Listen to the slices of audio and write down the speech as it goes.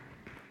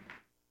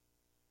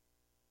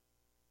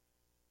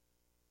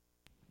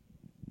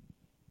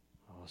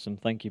Awesome.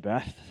 Thank you,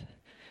 Beth.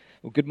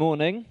 Well, good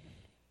morning.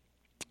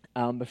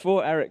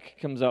 Before Eric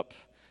comes up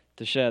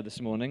to share this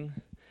morning,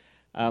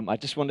 I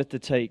just wanted to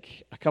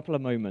take a couple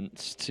of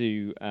moments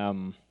to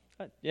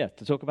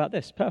talk about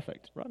this.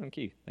 Perfect. Right on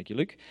cue. Thank you,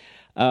 Luke.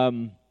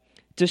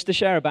 Just to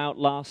share about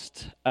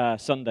last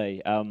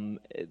Sunday.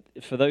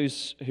 For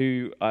those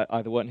who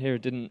either weren't here or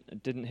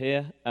didn't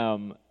hear,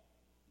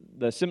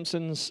 the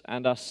Simpsons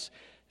and us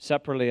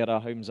separately at our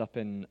homes up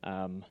in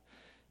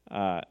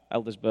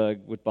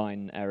Eldersburg,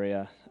 Woodbine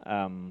area,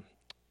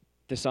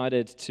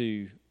 decided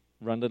to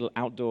run little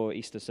outdoor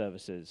Easter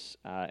services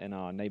in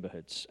our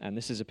neighborhoods. And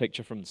this is a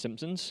picture from The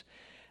Simpsons.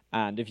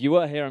 And if you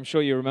were here, I'm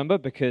sure you remember,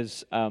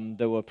 because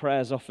there were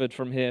prayers offered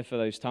from here for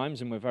those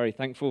times, and we're very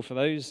thankful for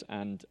those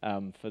and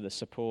for the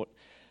support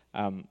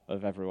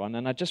of everyone.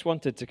 And I just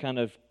wanted to kind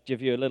of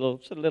give you a little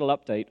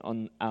update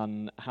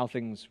on how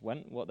things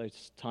went, what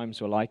those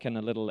times were like, and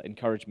a little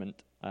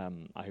encouragement,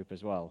 I hope,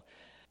 as well.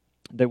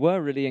 They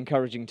were really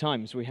encouraging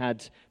times. We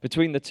had,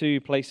 between the two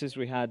places,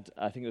 I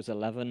think it was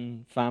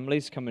 11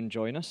 families come and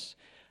join us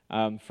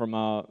from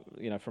our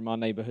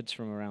neighborhoods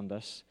from around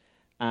us.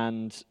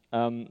 And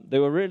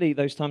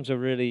those times were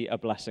really a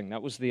blessing.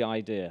 That was the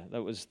idea.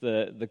 That was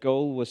the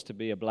goal, was to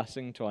be a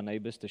blessing to our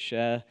neighbors, to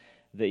share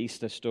the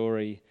Easter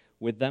story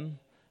with them,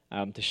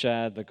 to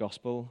share the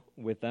gospel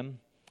with them.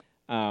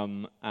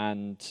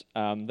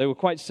 They were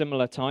quite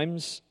similar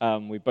times.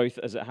 We both,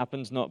 as it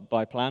happens, not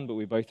by plan, but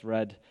we both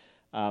read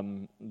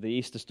the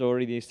Easter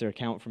story, the Easter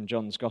account from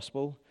John's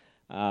Gospel,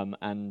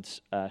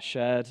 and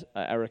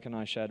Eric and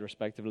I shared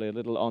respectively a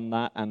little on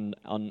that and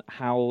on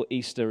how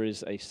Easter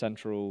is a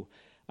central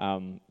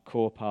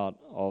core part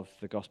of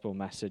the gospel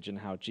message, and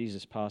how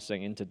Jesus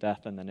passing into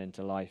death and then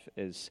into life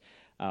is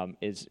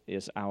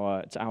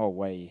our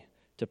way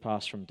to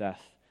pass from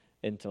death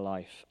into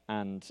life.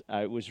 And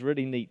it was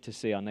really neat to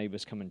see our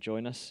neighbors come and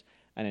join us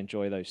and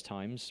enjoy those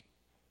times.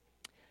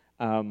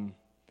 I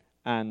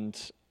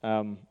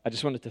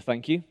just wanted to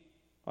thank you.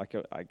 I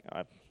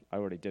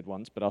already did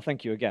once, but I'll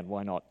thank you again.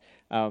 Why not?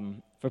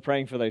 For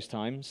praying for those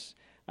times.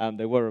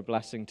 They were a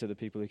blessing to the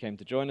people who came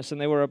to join us, and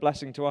they were a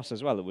blessing to us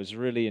as well. It was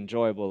really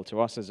enjoyable to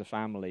us as a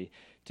family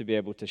to be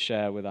able to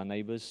share with our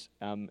neighbors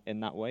in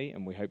that way,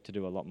 and we hope to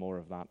do a lot more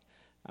of that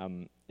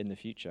in the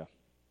future.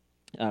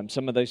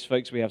 Some of those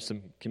folks, we have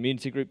some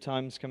community group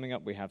times coming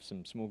up. We have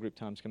some small group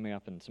times coming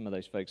up, and some of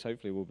those folks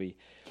hopefully will be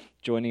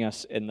joining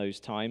us in those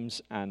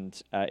times.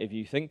 And if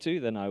you think to,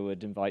 then I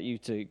would invite you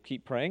to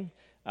keep praying.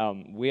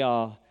 We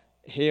are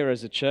here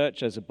as a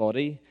church, as a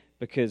body,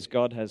 because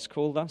God has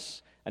called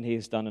us, and He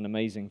has done an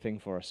amazing thing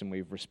for us, and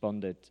we've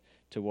responded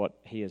to what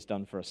He has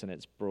done for us, and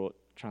it's brought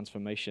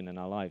transformation in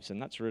our lives.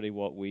 And that's really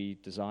what we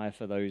desire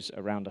for those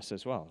around us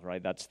as well,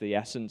 right? That's the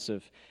essence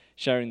of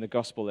sharing the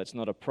gospel. It's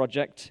not a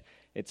project.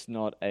 It's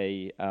not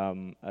a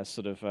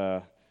sort of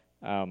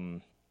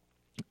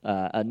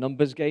a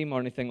numbers game or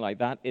anything like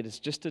that. It is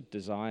just a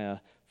desire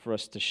for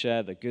us to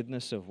share the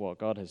goodness of what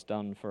God has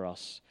done for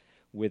us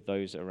with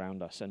those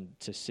around us, and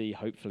to see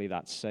hopefully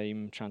that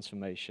same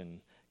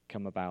transformation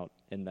come about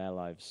in their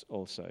lives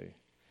also.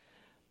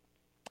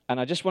 And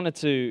I just wanted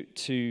to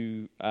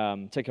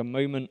take a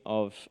moment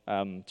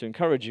to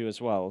encourage you as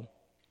well,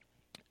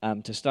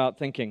 to start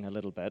thinking a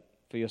little bit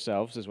for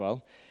yourselves as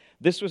well.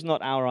 This was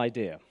not our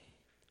idea.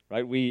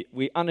 Right,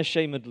 we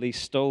unashamedly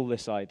stole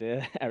this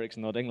idea. Eric's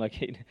nodding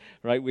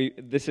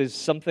this is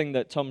something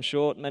that Tom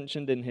Short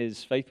mentioned in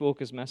his Faith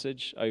Walkers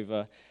message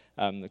over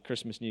the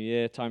Christmas New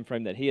Year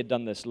timeframe, that he had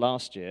done this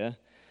last year,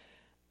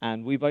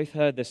 and we both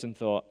heard this and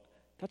thought,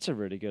 that's a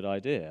really good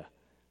idea.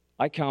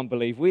 I can't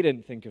believe we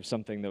didn't think of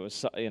something that was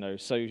so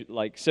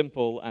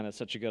simple and it's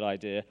such a good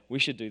idea. We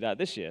should do that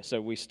this year.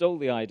 So we stole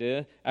the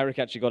idea. Eric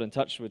actually got in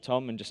touch with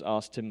Tom and just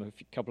asked him a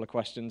couple of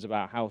questions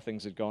about how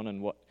things had gone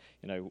and what,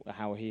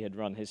 how he had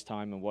run his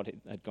time and what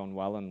had gone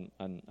well and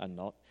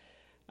not.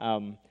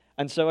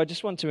 And so I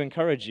just want to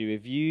encourage you,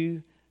 if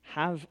you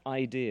have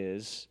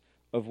ideas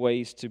of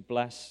ways to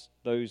bless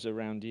those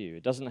around you.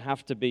 It doesn't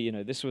have to be,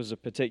 this was a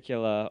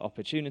particular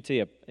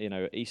opportunity,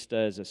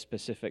 Easter is a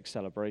specific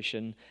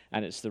celebration,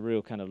 and it's the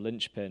real kind of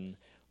linchpin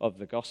of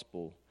the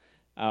gospel.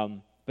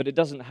 But it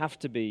doesn't have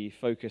to be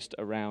focused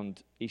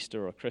around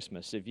Easter or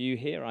Christmas. If you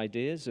hear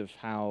ideas of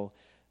how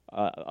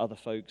other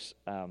folks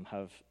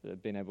have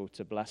been able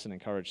to bless and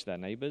encourage their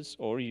neighbors,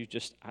 or you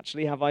just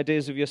actually have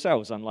ideas of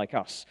yourselves, unlike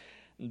us,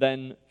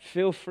 then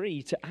feel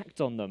free to act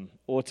on them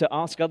or to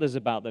ask others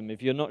about them.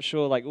 If you're not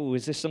sure,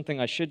 is this something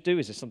I should do?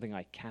 Is this something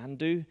I can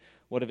do?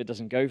 What if it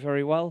doesn't go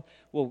very well?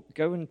 Well,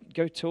 go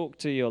talk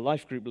to your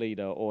life group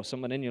leader or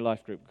someone in your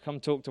life group. Come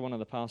talk to one of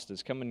the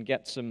pastors. Come and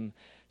get some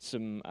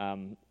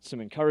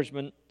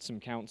encouragement, some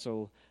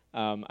counsel,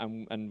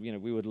 and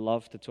we would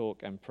love to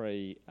talk and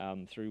pray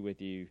through with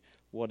you.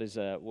 What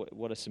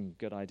are some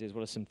good ideas?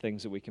 What are some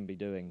things that we can be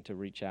doing to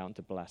reach out and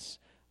to bless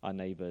our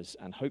neighbors,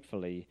 and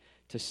hopefully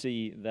to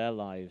see their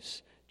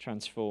lives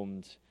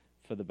transformed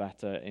for the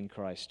better in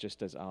Christ,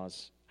 just as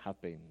ours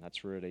have been.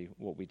 That's really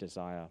what we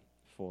desire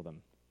for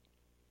them.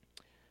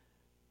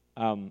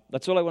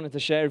 That's all I wanted to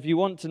share. If you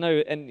want to know,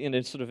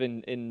 and sort of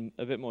in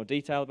a bit more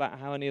detail about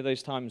how any of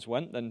those times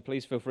went, then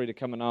please feel free to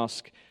come and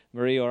ask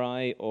Marie or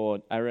I or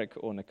Eric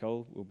or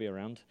Nicole. We'll be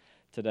around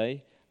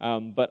today.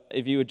 But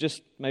if you would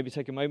just maybe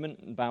take a moment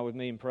and bow with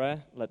me in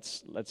prayer,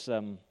 let's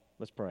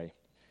pray.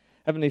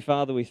 Heavenly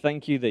Father, we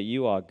thank you that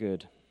you are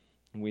good,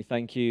 and we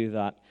thank you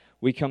that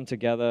we come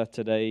together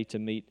today to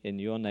meet in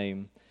your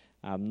name,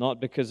 not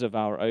because of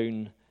our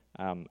own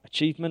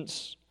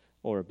achievements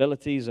or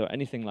abilities or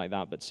anything like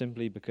that, but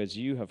simply because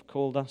you have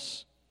called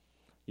us,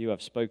 you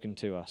have spoken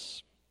to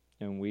us,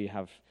 and we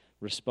have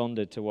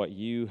responded to what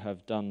you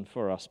have done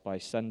for us by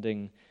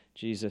sending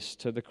Jesus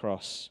to the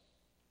cross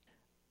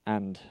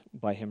and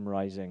by him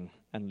rising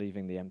and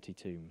leaving the empty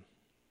tomb.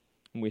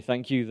 And we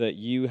thank you that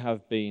you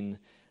have been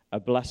a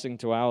blessing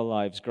to our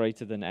lives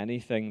greater than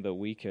anything that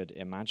we could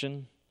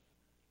imagine,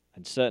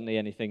 and certainly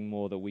anything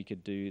more that we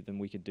could do than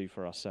we could do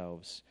for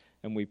ourselves.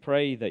 And we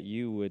pray that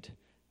you would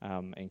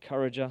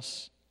encourage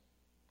us,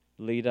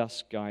 lead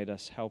us, guide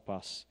us, help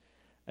us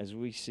as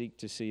we seek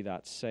to see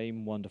that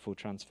same wonderful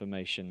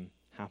transformation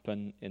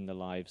happen in the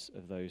lives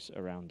of those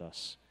around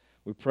us.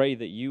 We pray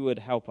that you would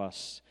help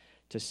us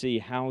to see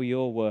how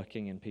you're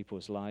working in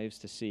people's lives,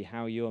 to see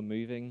how you're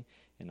moving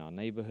in our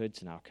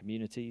neighborhoods, in our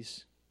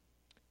communities,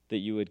 that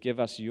you would give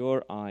us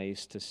your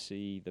eyes to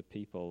see the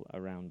people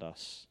around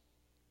us,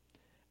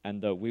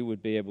 and that we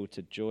would be able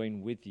to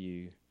join with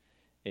you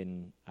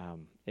in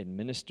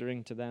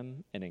ministering to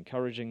them, in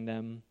encouraging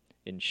them,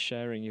 in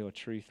sharing your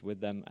truth with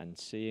them, and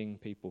seeing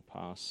people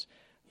pass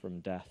from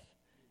death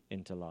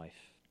into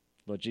life.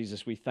 Lord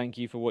Jesus, we thank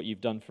you for what you've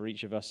done for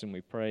each of us, and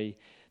we pray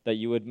that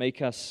you would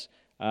make us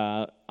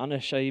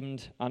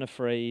unashamed,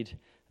 unafraid,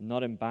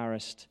 not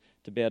embarrassed,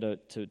 to be able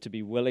to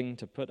be willing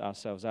to put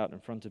ourselves out in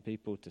front of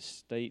people, to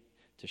state,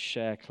 to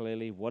share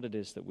clearly what it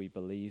is that we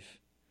believe,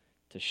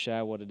 to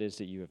share what it is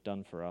that you have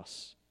done for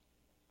us.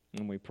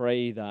 And we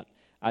pray that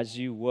as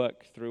you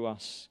work through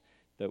us,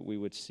 that we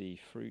would see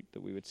fruit,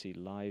 that we would see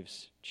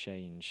lives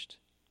changed.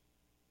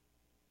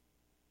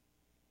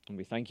 And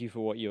we thank you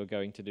for what you are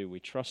going to do. We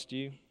trust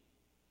you.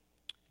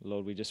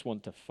 Lord, we just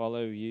want to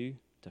follow you,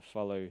 to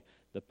follow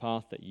the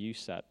path that you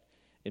set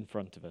in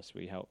front of us.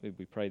 We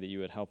pray that you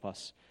would help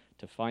us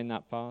to find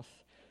that path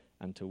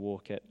and to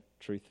walk it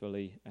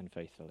truthfully and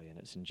faithfully. And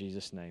it's in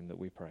Jesus' name that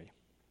we pray.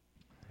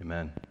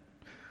 Amen.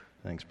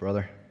 Thanks,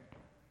 brother.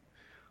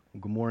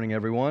 Well, good morning,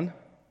 everyone.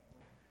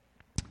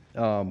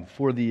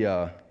 For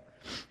the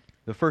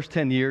first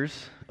 10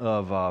 years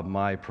of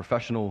my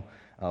professional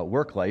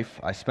work life,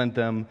 I spent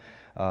them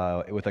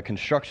with a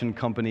construction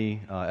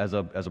company as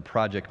a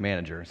project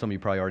manager. Some of you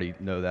probably already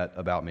know that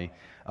about me.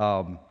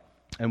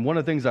 And one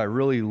of the things I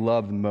really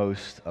loved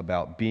most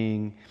about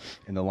being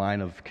in the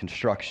line of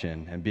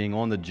construction and being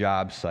on the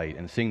job site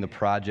and seeing the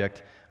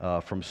project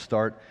from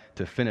start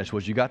to finish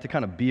was you got to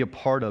kind of be a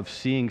part of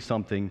seeing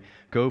something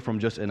go from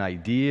just an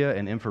idea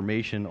and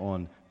information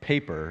on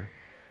paper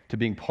to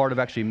being part of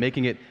actually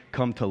making it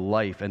come to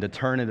life and to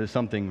turn into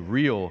something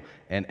real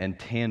and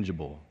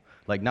tangible.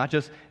 Like not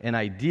just an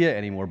idea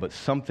anymore, but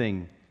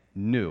something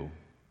new,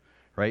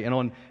 right?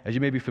 And as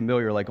you may be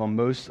familiar, like on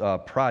most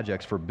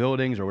projects for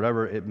buildings or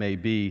whatever it may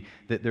be,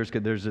 that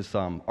there's this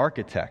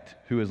architect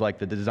who is like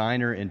the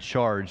designer in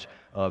charge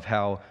of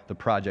how the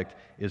project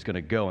is going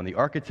to go. And the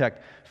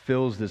architect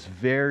fills this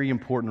very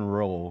important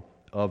role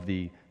of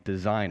the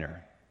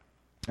designer.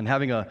 And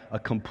having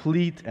a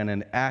complete and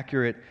an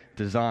accurate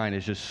design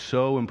is just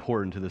so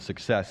important to the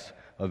success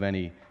of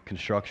any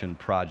construction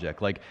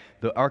project. Like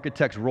the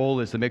architect's role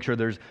is to make sure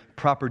there's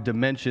proper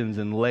dimensions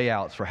and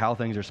layouts for how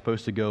things are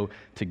supposed to go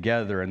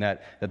together, and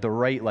that the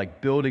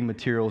right building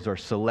materials are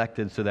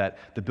selected so that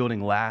the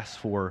building lasts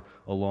for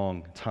a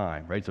long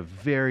time, right? It's a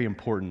very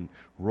important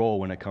role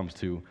when it comes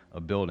to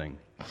a building.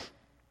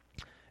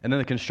 And then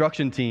the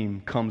construction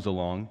team comes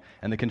along,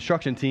 and the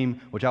construction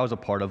team, which I was a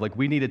part of,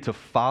 we needed to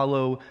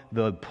follow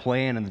the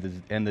plan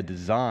and the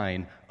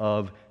design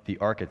of the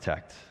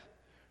architect,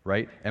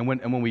 right? And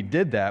when we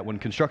did that, when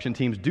construction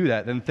teams do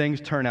that, then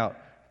things turn out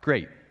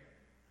great.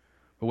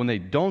 But when they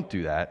don't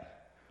do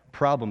that,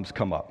 problems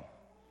come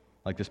up.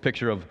 Like this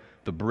picture of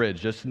the bridge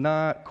just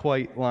not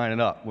quite lining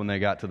up when they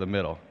got to the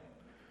middle,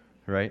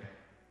 right?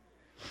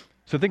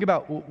 So think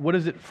about, what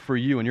is it for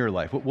you in your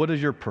life? What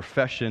is your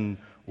profession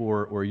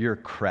or your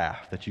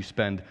craft that you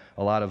spend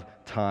a lot of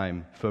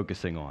time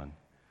focusing on?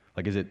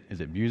 Like, is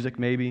it music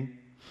maybe,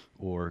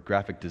 or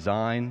graphic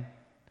design?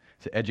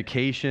 Is it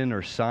education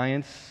or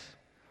science?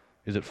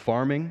 Is it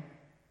farming?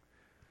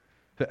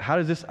 How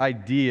does this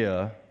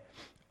idea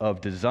of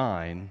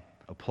design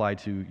apply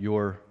to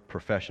your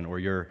profession or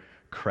your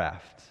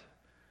craft?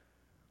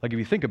 Like, if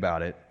you think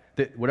about it,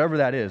 that whatever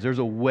that is, there's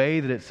a way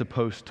that it's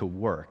supposed to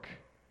work,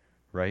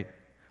 right?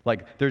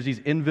 Like, there's these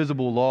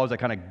invisible laws that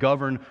kind of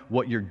govern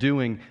what you're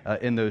doing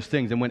in those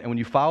things. And when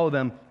you follow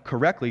them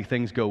correctly,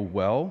 things go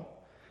well.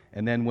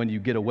 And then when you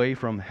get away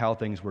from how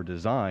things were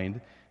designed,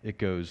 it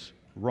goes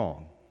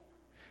wrong.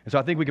 And so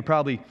I think we could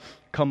probably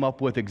come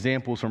up with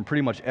examples from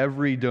pretty much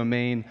every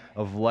domain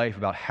of life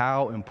about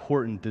how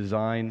important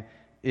design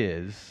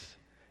is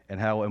and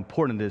how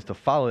important it is to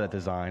follow that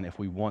design if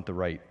we want the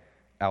right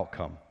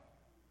outcome.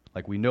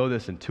 Like, we know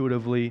this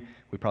intuitively.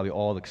 We probably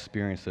all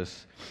experience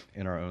this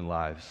in our own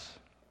lives.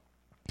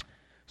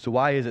 So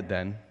why is it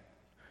then,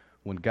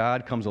 when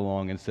God comes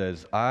along and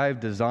says, I've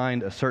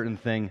designed a certain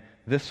thing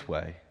this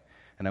way,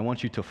 and I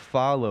want you to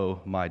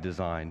follow my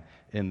design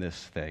in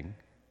this thing,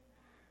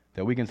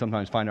 that we can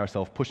sometimes find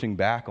ourselves pushing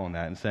back on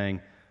that and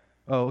saying,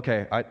 oh,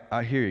 okay,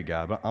 I hear you,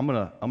 God, but I'm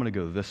gonna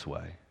go this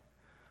way.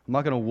 I'm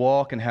not going to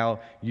walk in how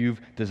you've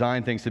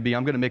designed things to be.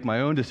 I'm going to make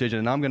my own decision,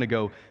 and I'm going to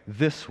go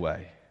this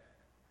way.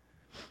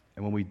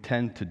 And when we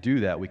tend to do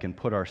that, we can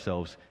put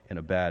ourselves in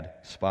a bad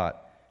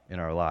spot in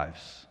our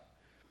lives.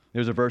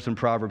 There's a verse in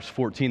Proverbs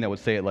 14 that would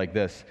say it like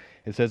this.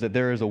 It says that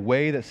there is a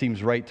way that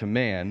seems right to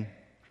man,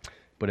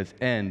 but its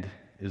end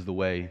is the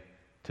way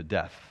to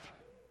death.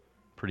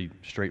 Pretty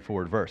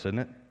straightforward verse, isn't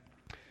it?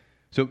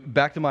 So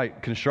back to my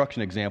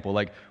construction example,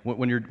 like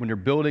when you're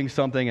building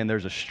something and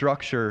there's a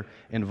structure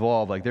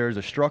involved, like there is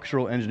a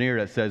structural engineer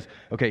that says,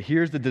 okay,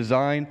 here's the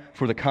design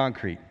for the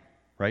concrete,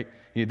 right?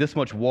 You need this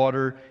much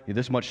water, you need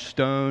this much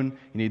stone,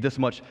 you need this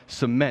much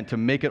cement to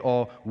make it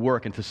all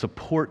work and to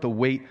support the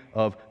weight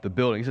of the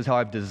building. This is how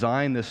I've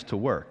designed this to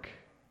work.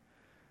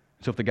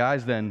 So if the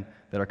guys then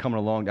that are coming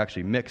along to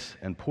actually mix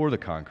and pour the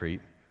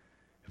concrete,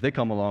 if they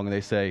come along and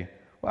they say,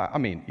 well, I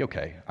mean,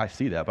 okay, I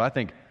see that, but I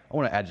think I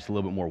want to add just a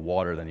little bit more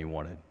water than you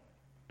wanted.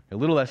 A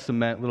little less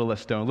cement, a little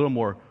less stone, a little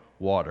more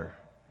water,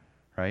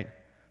 right?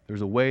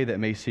 There's a way that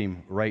may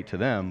seem right to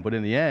them, but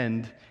in the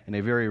end, in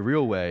a very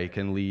real way,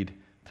 can lead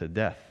to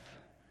death,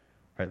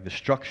 right? The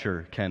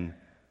structure can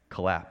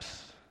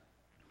collapse.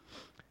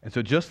 And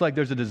so just like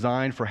there's a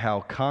design for how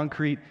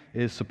concrete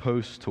is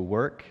supposed to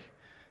work,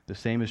 the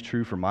same is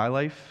true for my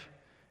life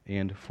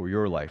and for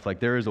your life. Like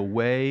there is a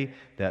way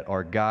that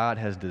our God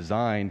has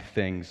designed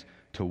things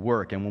to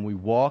work. And when we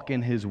walk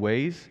in his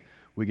ways,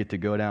 we get to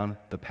go down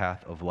the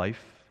path of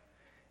life.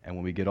 And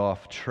when we get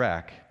off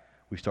track,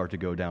 we start to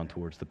go down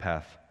towards the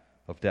path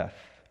of death.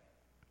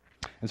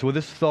 And so with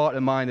this thought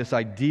in mind, this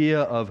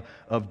idea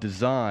of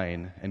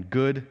design and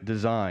good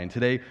design,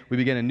 today we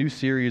begin a new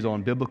series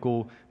on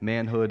biblical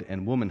manhood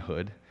and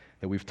womanhood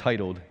that we've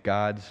titled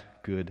God's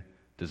Good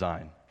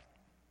Design.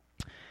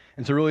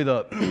 And so really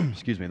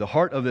the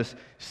heart of this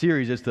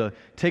series is to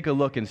take a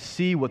look and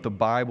see what the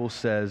Bible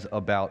says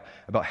about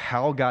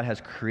how God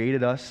has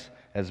created us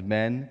as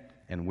men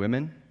and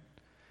women,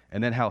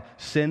 and then how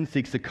sin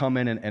seeks to come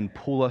in and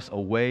pull us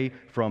away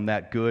from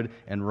that good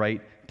and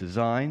right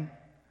design,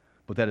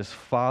 but that as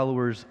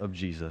followers of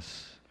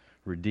Jesus,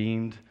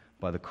 redeemed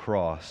by the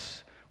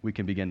cross, we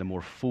can begin to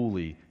more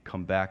fully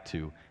come back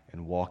to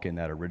and walk in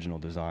that original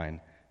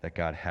design that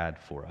God had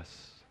for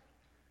us.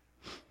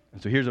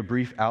 And so here's a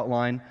brief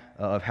outline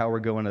of how we're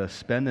going to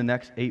spend the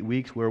next 8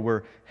 weeks, where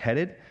we're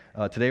headed.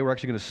 Today we're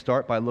actually going to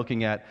start by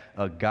looking at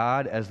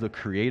God as the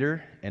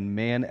creator and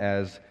man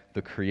as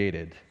the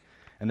created.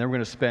 And then we're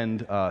going to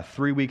spend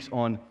 3 weeks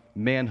on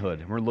manhood.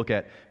 And we're going to look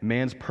at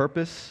man's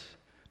purpose,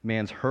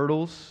 man's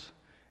hurdles,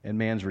 and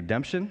man's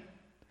redemption,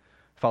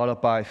 followed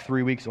up by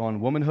 3 weeks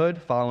on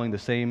womanhood, following the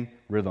same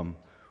rhythm: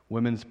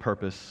 women's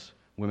purpose,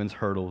 women's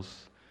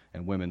hurdles,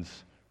 and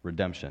women's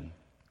redemption.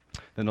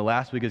 Then the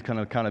last week is kind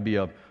of be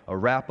a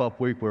wrap-up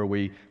week where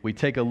we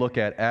take a look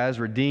at, as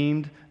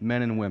redeemed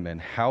men and women,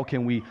 how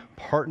can we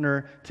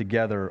partner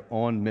together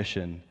on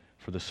mission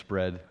for the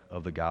spread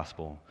of the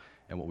gospel,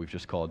 and what we've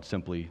just called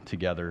simply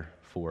Together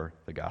for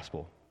the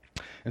Gospel.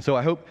 And so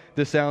I hope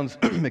this sounds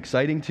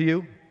exciting to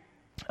you.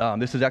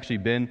 This has actually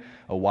been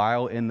a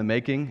while in the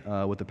making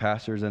with the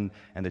pastors and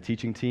the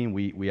teaching team.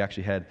 We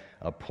actually had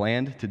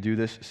planned to do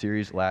this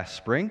series last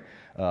spring,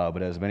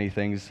 but as many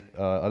things,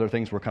 other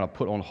things were kind of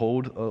put on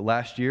hold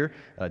last year.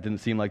 It didn't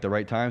seem like the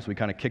right time, so we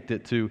kind of kicked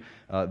it to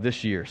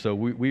this year. So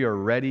we are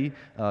ready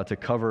to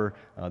cover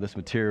this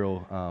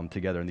material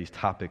together and these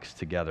topics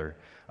together.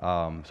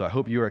 So I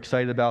hope you are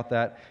excited about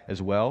that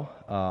as well.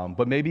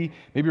 But maybe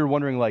you're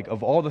wondering, like,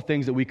 of all the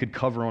things that we could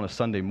cover on a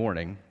Sunday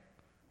morning,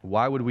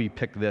 why would we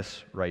pick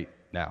this right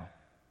now?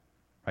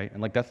 Right?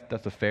 And like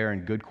that's a fair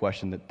and good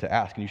question to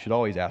ask, and you should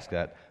always ask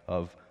that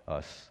of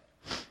us.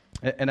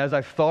 And as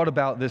I've thought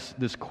about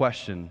this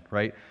question,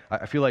 right,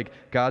 I feel like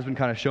God's been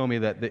kind of showing me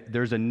that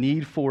there's a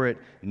need for it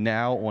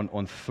now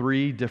on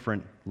 3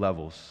 different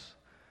levels.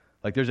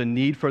 Like there's a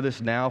need for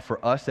this now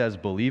for us as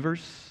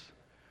believers.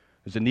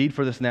 There's a need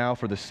for this now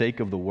for the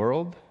sake of the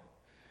world.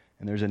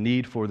 And there's a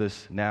need for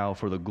this now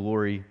for the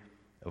glory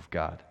of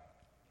God.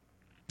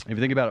 If you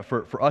think about it,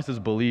 for us as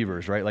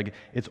believers, right, like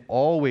it's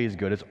always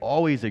good, it's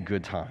always a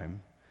good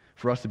time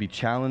for us to be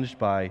challenged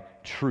by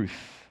truth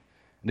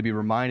and to be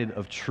reminded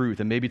of truth,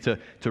 and maybe to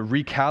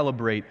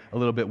recalibrate a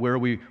little bit where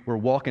we're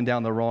walking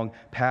down the wrong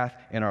path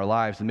in our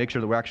lives, and make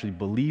sure that we're actually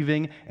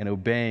believing and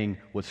obeying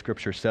what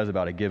Scripture says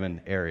about a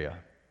given area.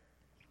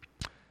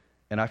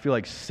 And I feel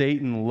like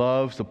Satan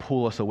loves to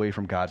pull us away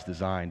from God's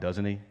design,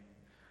 doesn't he?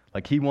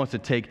 Like he wants to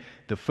take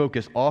the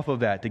focus off of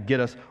that, to get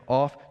us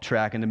off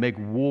track and to make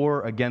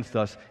war against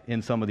us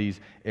in some of these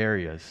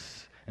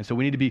areas. And so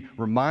we need to be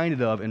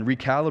reminded of and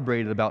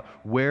recalibrated about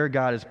where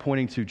God is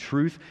pointing to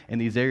truth in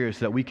these areas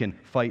so that we can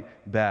fight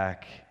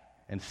back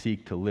and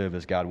seek to live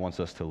as God wants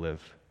us to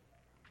live.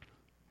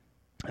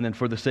 And then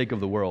for the sake of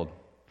the world,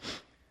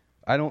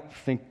 I don't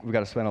think we've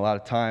got to spend a lot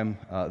of time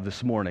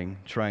this morning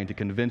trying to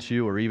convince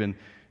you or even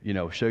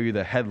show you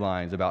the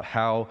headlines about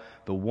how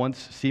the once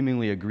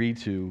seemingly agreed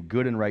to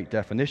good and right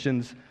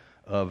definitions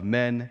of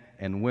men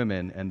and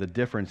women and the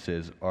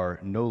differences are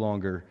no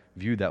longer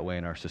viewed that way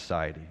in our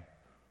society,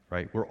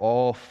 right? We're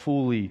all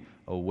fully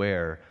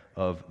aware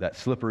of that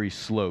slippery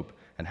slope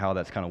and how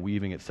that's kind of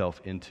weaving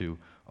itself into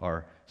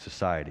our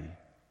society.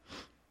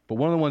 But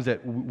one of the ones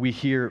that we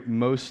hear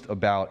most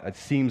about, it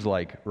seems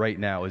like right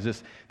now, is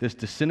this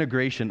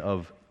disintegration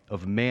of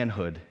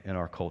manhood in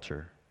our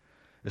culture,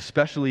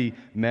 especially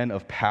men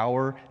of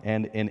power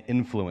and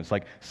influence,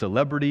 like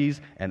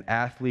celebrities and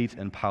athletes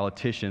and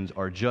politicians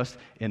are just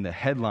in the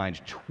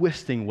headlines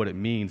twisting what it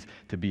means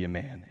to be a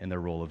man in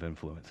their role of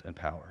influence and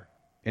power.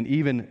 And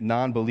even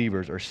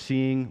non-believers are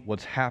seeing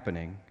what's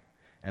happening,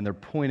 and they're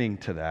pointing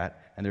to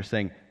that, and they're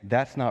saying,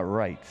 that's not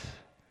right.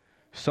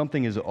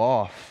 Something is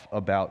off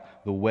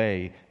about the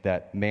way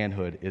that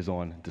manhood is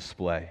on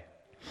display.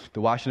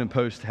 The Washington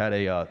Post had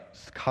a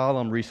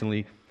column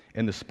recently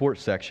in the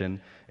sports section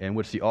in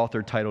which the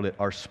author titled it,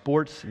 "Our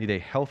Sports Need a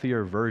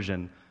Healthier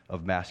Version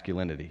of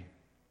Masculinity."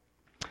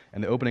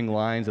 And the opening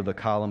lines of the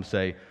column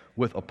say,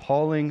 "With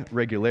appalling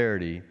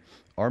regularity,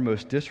 our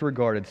most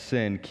disregarded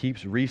sin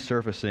keeps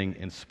resurfacing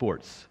in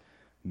sports,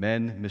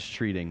 men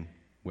mistreating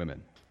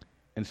women."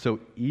 And so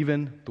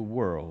even the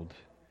world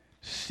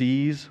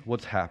sees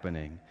what's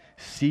happening,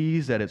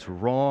 sees that it's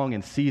wrong,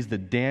 and sees the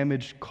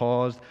damage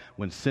caused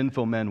when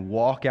sinful men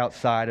walk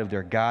outside of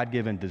their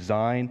God-given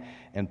design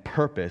and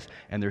purpose,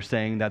 and they're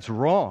saying that's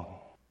wrong.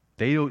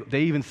 They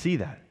even see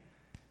that.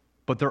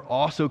 But they're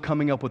also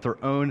coming up with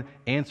their own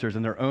answers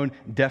and their own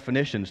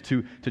definitions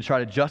to try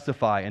to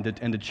justify and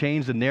to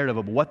change the narrative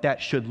of what that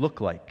should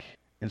look like.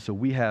 And so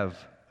we have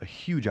a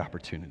huge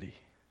opportunity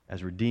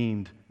as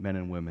redeemed men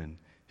and women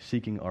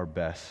seeking our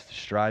best,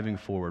 striving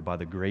forward by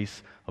the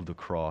grace of the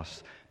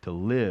cross to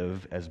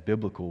live as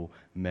biblical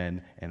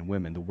men and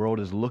women. The world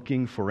is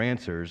looking for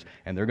answers,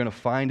 and they're going to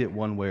find it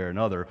one way or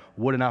another.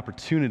 What an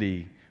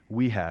opportunity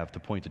we have to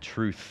point to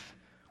truth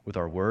with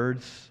our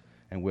words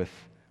and with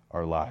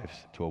our lives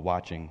to a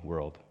watching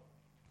world.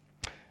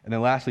 And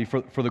then lastly,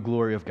 for the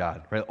glory of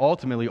God, right?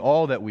 Ultimately,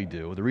 all that we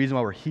do, the reason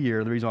why we're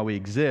here, the reason why we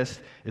exist,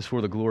 is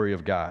for the glory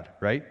of God,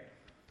 right?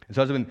 And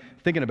so as I've been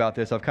thinking about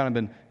this, I've kind of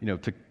been,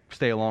 to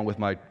stay along with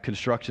my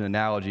construction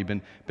analogy,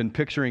 been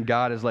picturing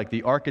God as like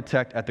the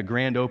architect at the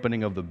grand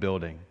opening of the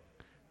building,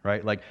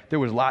 right? Like there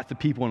was lots of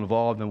people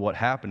involved in what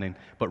happening,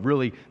 but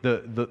really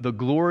the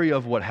glory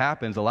of what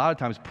happens a lot of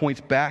times points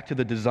back to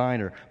the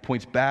designer,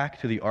 points back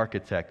to the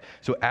architect.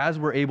 So as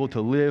we're able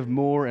to live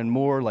more and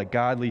more like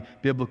godly,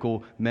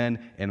 biblical men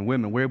and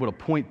women, we're able to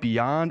point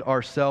beyond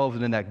ourselves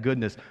and in that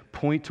goodness,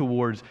 point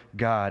towards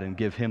God and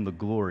give Him the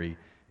glory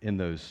in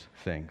those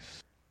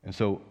things. And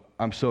so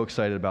I'm so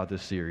excited about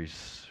this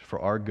series for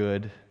our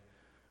good,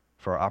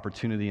 for our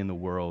opportunity in the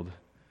world,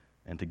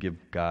 and to give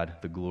God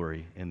the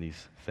glory in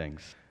these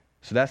things.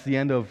 So that's the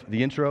end of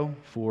the intro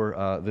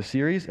for the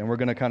series, and we're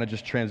going to kind of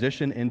just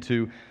transition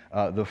into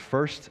the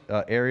first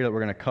area that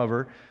we're going to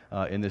cover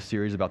in this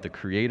series about the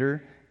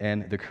Creator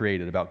and the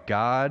created, about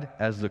God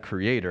as the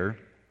Creator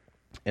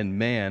and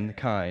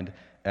mankind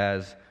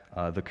as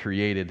the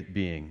created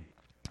being.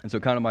 And so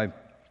kind of my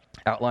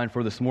outline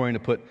for this morning, to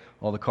put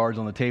all the cards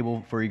on the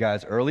table for you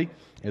guys early,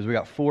 is we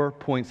got 4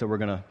 points that we're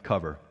going to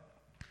cover.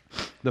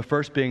 The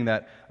first being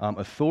that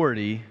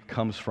authority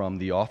comes from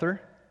the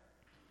author,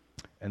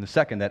 and the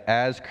second, that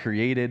as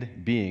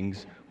created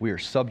beings, we are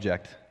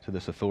subject to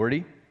this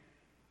authority,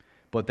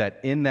 but that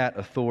in that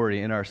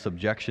authority, in our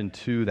subjection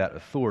to that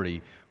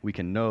authority, we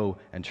can know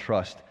and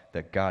trust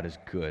that God is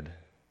good.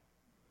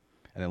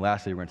 And then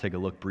lastly, we're going to take a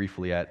look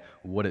briefly at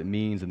what it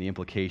means and the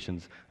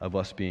implications of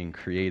us being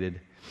created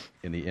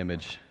in the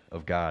image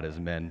of God as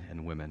men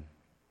and women.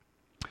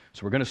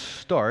 So we're going to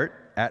start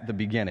at the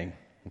beginning,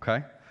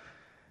 okay?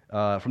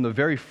 From the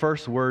very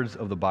first words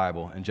of the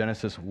Bible, in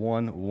Genesis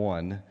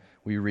 1:1,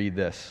 we read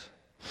this: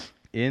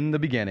 "In the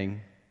beginning,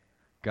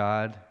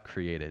 God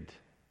created."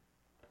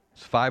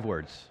 It's 5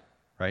 words,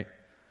 right?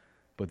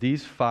 But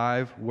these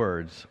 5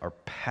 words are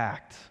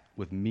packed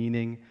with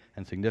meaning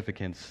and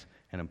significance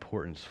and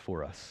importance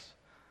for us.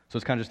 So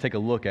let's kind of just take a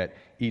look at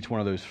each one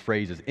of those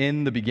phrases.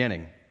 In the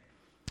beginning.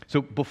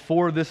 So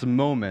before this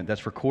moment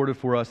that's recorded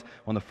for us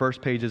on the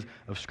first pages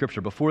of Scripture,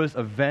 before this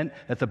event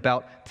that's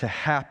about to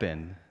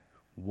happen,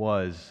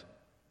 was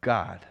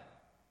God.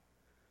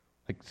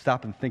 Like,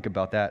 stop and think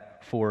about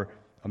that for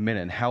a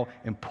minute and how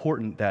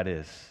important that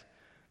is.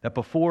 That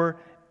before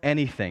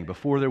anything,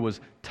 before there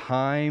was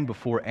time,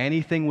 before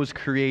anything was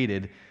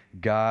created,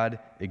 God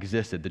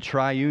existed. The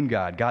triune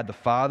God, God the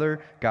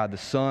Father, God the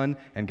Son,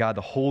 and God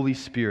the Holy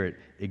Spirit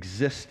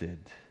existed.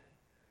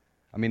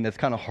 I mean, that's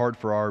kind of hard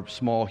for our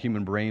small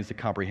human brains to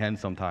comprehend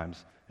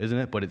sometimes, isn't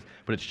it? But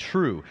it's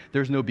true.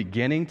 There's no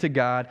beginning to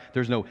God.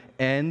 There's no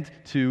end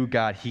to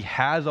God. He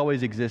has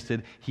always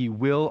existed. He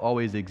will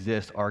always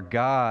exist. Our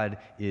God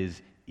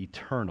is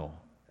eternal,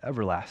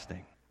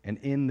 everlasting. And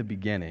in the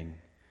beginning,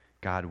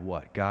 God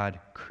what? God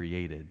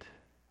created.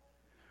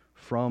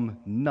 From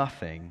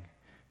nothing,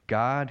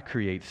 God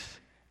creates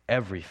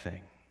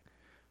everything.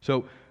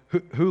 So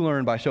who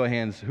learned, by show of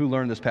hands, who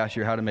learned this past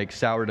year how to make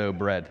sourdough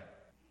bread?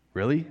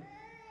 Really?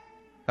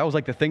 That was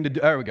like the thing to do.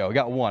 There we go. We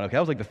got one. Okay, that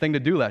was like the thing to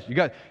do last year. You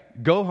got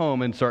go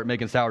home and start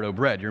making sourdough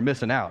bread. You're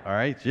missing out, all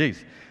right?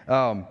 Jeez.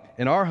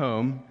 In our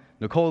home,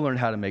 Nicole learned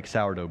how to make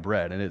sourdough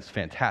bread, and it's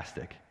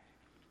fantastic.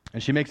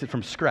 And she makes it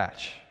from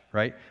scratch,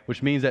 right?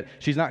 Which means that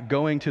she's not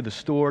going to the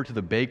store, to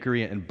the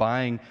bakery, and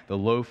buying the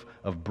loaf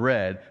of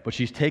bread, but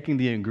she's taking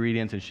the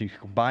ingredients and she's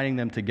combining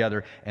them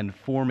together and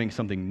forming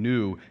something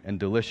new and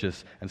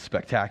delicious and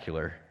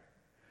spectacular.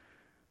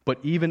 But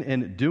even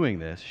in doing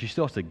this, she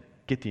still has to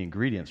get the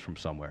ingredients from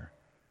somewhere,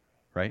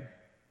 right?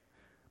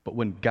 But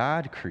when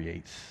God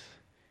creates,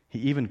 he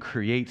even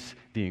creates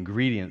the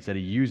ingredients that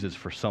he uses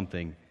for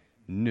something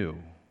new.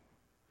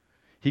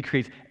 He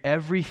creates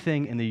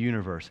everything in the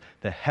universe,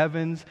 the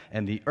heavens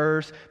and the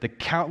earth, the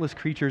countless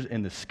creatures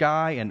in the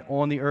sky and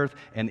on the earth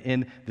and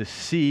in the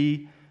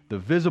sea, the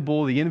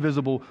visible, the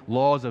invisible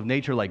laws of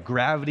nature like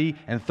gravity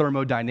and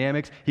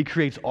thermodynamics. He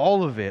creates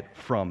all of it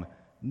from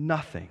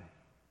nothing.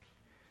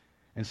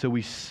 And so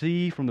we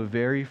see from the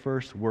very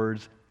first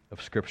words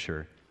of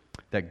Scripture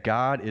that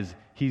God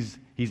he's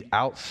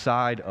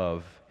outside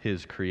of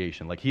his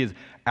creation. Like he is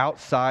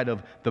outside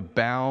of the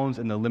bounds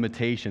and the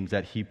limitations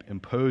that he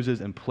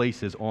imposes and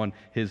places on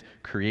his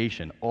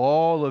creation.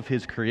 All of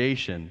his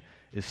creation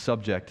is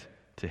subject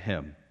to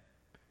him.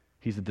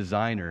 He's the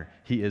designer.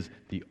 He is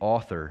the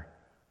author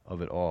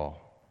of it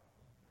all.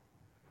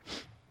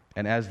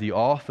 And as the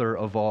author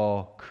of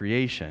all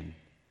creation,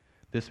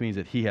 this means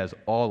that he has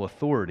all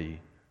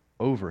authority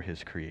over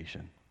his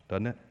creation,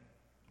 doesn't it?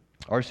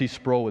 R.C.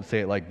 Sproul would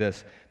say it like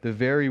this: the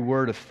very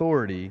word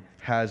authority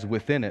has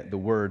within it the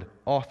word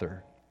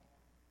author.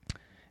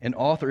 An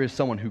author is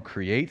someone who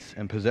creates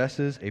and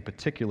possesses a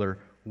particular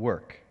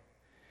work.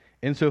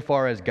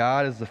 Insofar as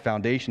God is the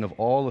foundation of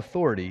all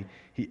authority,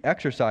 he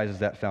exercises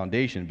that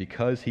foundation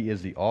because he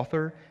is the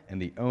author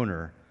and the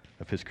owner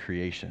of his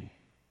creation.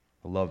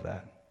 I love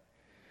that.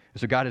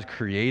 So God has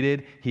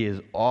created, he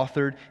has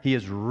authored, he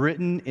has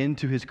written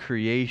into his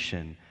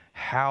creation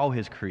how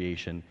his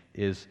creation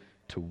is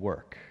to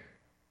work.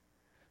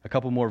 A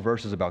couple more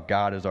verses about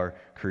God as our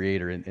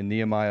creator. In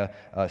Nehemiah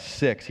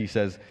 6, he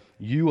says,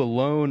 "You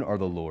alone are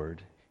the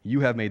Lord.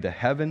 You have made the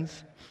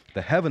heavens,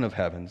 the heaven of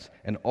heavens,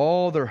 and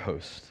all their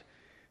hosts,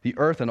 the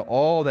earth and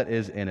all that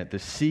is in it, the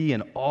sea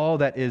and all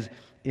that is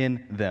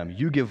in them.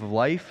 You give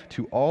life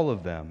to all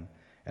of them,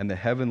 and the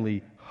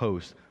heavenly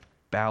host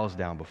bows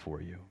down before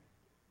you."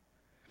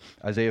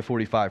 Isaiah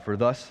 45, "For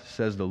thus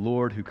says the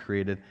Lord who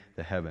created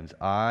the heavens,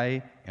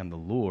 I am the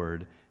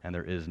Lord, and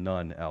there is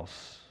none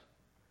else."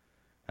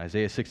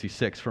 Isaiah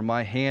 66, "For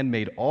my hand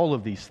made all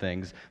of these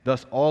things,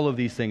 thus all of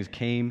these things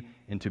came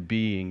into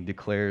being,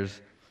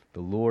 declares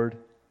the Lord."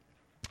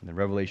 And then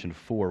Revelation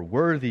 4,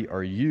 "Worthy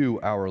are you,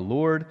 our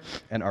Lord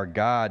and our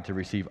God, to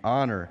receive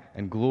honor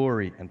and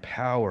glory and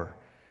power.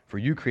 For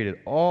you created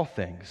all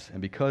things,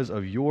 and because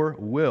of your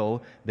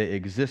will they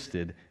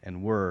existed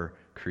and were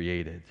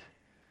created."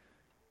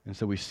 And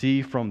so we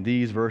see from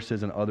these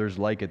verses and others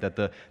like it that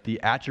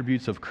the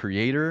attributes of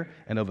creator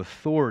and of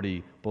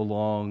authority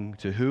belong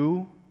to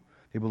who?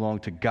 They belong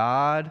to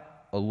God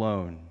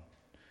alone.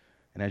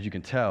 And as you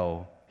can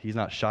tell, he's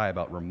not shy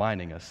about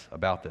reminding us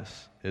about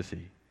this, is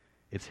he?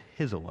 It's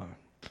his alone.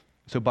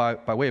 So by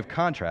way of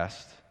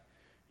contrast,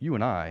 you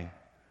and I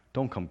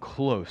don't come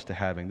close to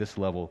having this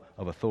level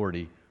of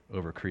authority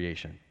over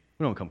creation.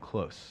 We don't come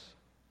close.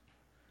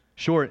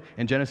 Sure,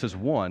 in Genesis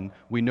 1,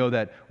 we know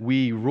that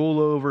we rule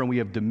over and we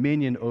have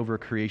dominion over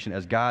creation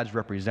as God's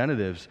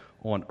representatives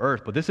on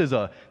earth. But this is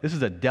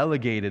a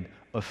delegated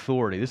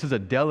authority. This is a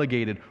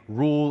delegated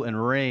rule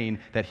and reign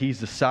that he's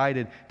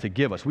decided to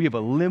give us. We have a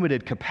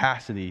limited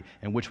capacity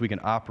in which we can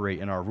operate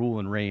in our rule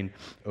and reign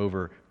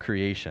over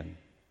creation.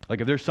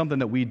 Like if there's something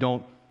that we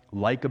don't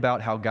like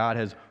about how God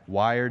has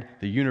wired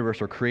the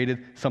universe or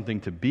created something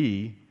to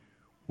be,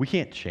 we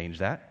can't change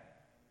that,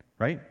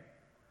 right?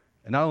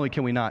 And not only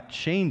can we not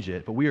change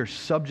it, but we are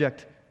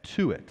subject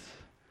to it.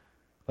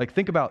 Like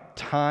think about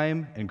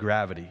time and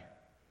gravity,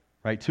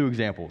 right? Two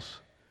examples.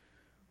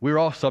 We're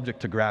all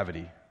subject to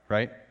gravity,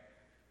 right?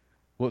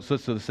 Well, so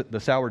the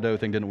sourdough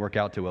thing didn't work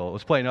out too well.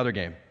 Let's play another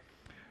game.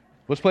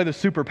 Let's play the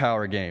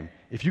superpower game.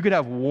 If you could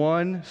have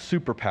one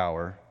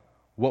superpower,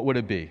 what would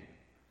it be?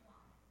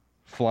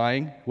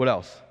 Flying? What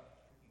else?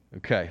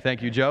 Okay,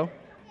 thank you, Joe.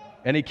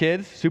 Any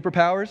kids?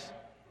 Superpowers?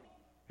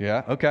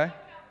 Yeah, okay.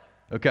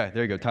 Okay,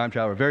 there you go, time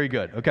traveler. Very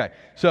good. Okay,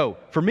 so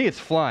for me, it's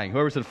flying.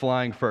 Whoever said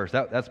flying first,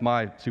 that's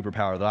my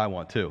superpower that I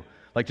want too.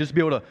 Like just be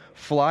able to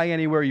fly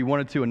anywhere you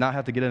wanted to and not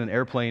have to get in an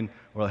airplane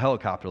or a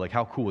helicopter. Like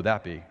how cool would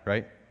that be,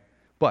 right?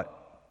 But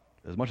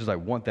as much as I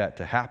want that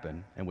to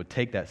happen and would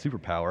take that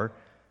superpower,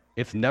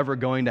 it's never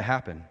going to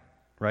happen,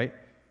 right?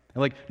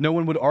 And like, no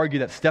one would argue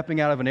that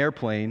stepping out of an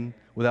airplane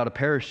without a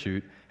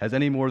parachute has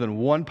any more than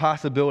one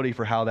possibility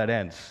for how that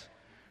ends,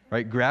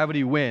 right?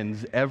 Gravity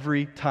wins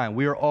every time.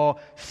 We are all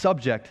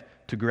subject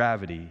to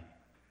gravity.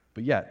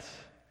 But yet,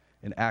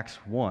 in Acts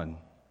 1,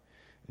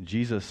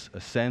 Jesus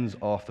ascends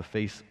off the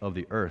face of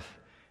the earth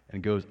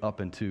and goes up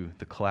into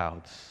the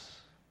clouds.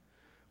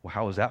 Well,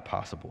 how is that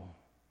possible?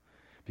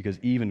 Because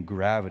even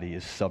gravity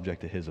is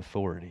subject to his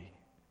authority,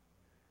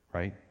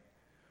 right?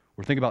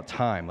 We're thinking about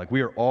time. Like,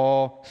 we are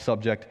all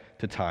subject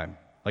to time.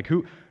 Like,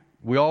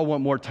 we all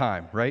want more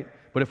time, right?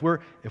 But if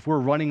we're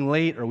running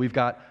late or we've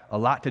got a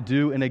lot to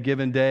do in a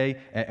given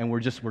day and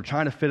we're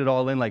trying to fit it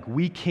all in, like,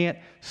 we can't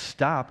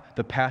stop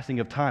the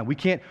passing of time. We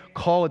can't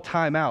call a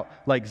timeout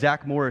like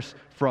Zach Morris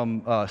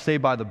from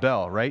Saved by the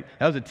Bell, right?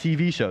 That was a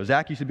TV show.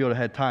 Zach used to be able to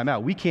have time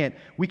out. We can't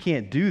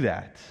do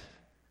that.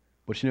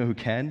 But you know who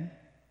can?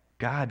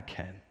 God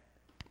can.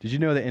 Did you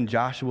know that in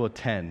Joshua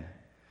 10,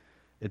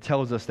 it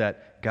tells us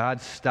that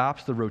God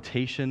stops the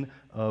rotation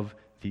of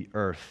the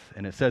earth.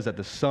 And it says that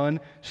the sun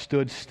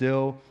stood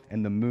still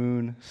and the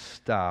moon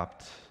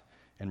stopped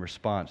in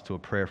response to a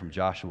prayer from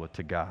Joshua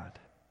to God.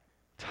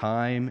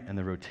 Time and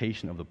the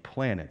rotation of the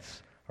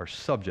planets are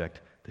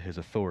subject to his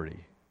authority.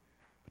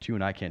 But you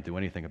and I can't do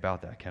anything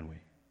about that, can we?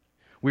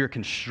 We are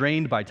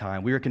constrained by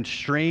time. We are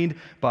constrained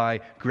by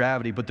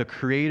gravity. But the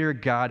Creator,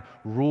 God,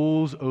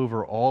 rules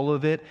over all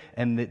of it,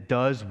 and it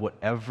does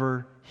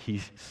whatever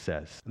he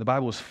says. The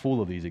Bible is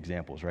full of these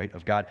examples, right?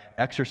 Of God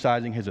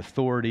exercising his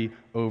authority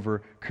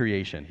over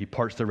creation. He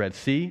parts the Red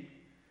Sea.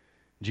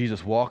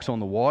 Jesus walks on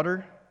the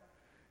water.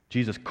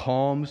 Jesus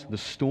calms the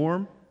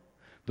storm.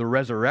 The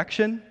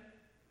resurrection.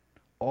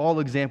 All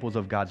examples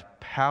of God's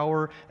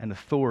power and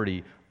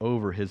authority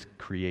over his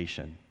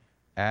creation.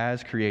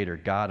 As creator,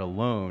 God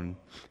alone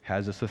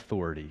has this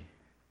authority.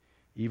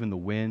 Even the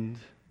wind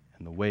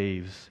and the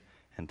waves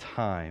and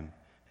time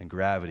and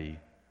gravity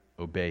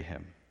obey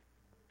him.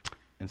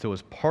 And so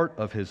as part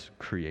of his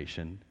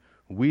creation,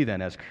 we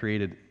then, as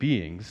created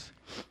beings,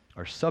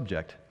 are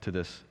subject to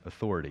this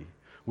authority.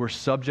 We're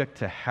subject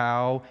to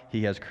how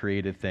he has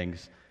created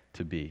things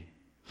to be.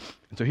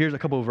 And so here's a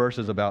couple of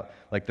verses about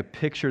like the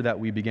picture that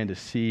we begin to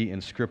see in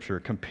Scripture,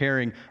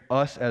 comparing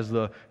us as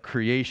the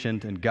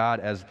creation and God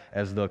as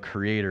the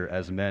creator,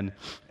 as men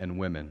and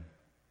women.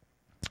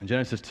 And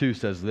Genesis 2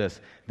 says this,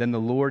 "Then the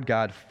Lord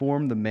God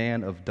formed the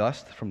man of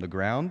dust from the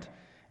ground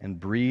and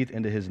breathed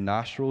into his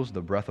nostrils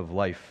the breath of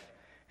life,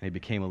 and he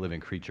became a living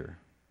creature."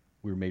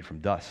 We were made from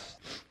dust.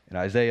 In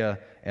Isaiah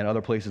and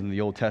other places in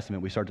the Old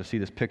Testament, we start to see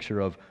this picture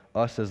of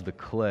us as the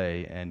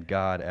clay and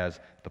God as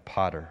the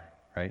potter,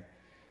 right?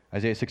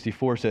 Isaiah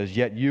 64 says,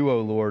 "Yet you,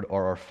 O Lord,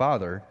 are our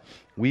Father.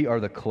 We are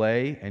the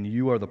clay, and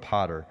you are the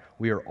potter.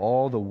 We are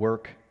all the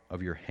work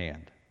of your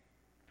hand."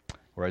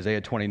 Or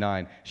Isaiah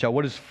 29, "Shall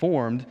what is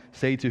formed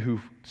say to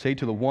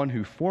the one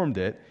who formed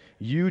it,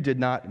 you did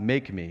not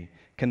make me?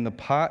 Can the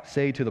pot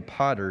say to the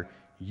potter,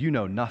 you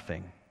know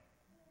nothing?"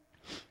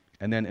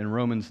 And then in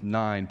Romans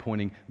 9,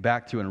 pointing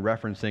back to and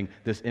referencing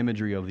this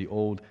imagery of the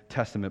Old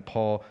Testament,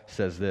 Paul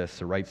says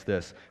this, or writes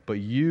this, But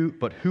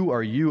who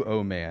are you,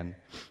 O man,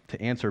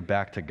 to answer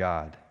back to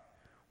God?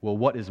 Will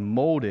what is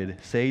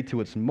molded say to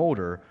its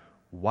molder,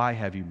 why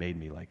have you made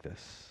me like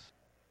this?"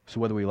 So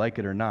whether we like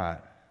it or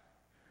not,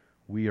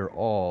 we are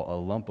all a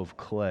lump of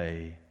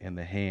clay in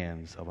the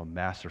hands of a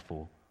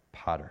masterful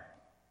potter.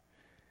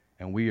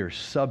 And we are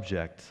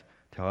subject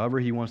to however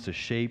he wants to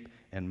shape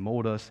and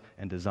mold us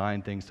and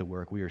design things to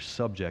work. We are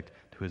subject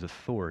to his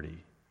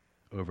authority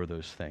over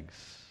those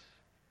things.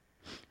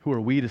 Who are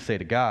we to say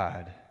to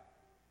God,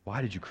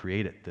 why did you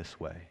create it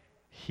this way?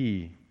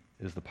 He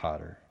is the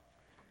potter,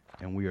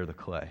 and we are the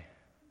clay.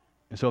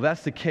 And so if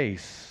that's the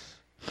case,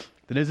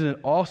 then isn't it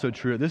also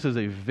true that this is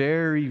a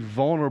very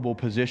vulnerable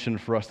position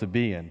for us to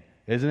be in,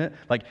 isn't it?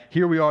 Like,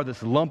 here we are,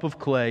 this lump of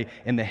clay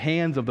in the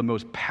hands of the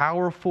most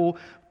powerful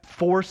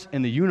force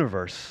in the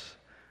universe.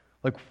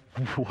 Like,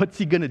 what's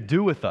he going to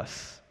do with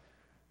us,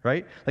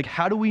 right? Like,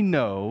 how do we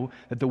know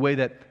that the way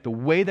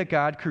that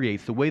God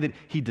creates, the way that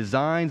he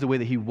designs, the way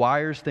that he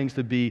wires things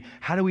to be,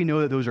 how do we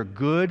know that those are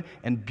good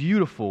and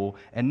beautiful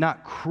and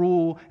not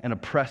cruel and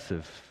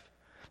oppressive?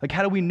 Like,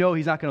 how do we know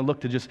he's not going to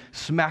look to just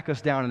smack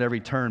us down at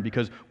every turn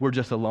because we're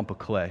just a lump of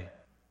clay,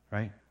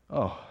 right?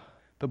 Oh,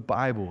 the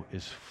Bible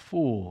is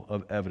full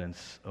of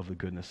evidence of the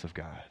goodness of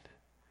God.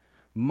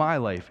 My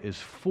life is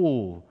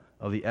full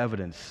of the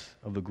evidence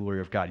of the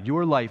glory of God.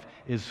 Your life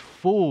is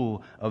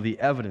full of the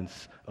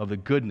evidence of the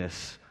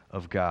goodness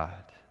of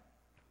God.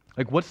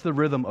 Like, what's the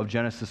rhythm of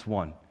Genesis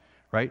 1,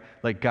 right?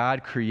 Like,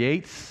 God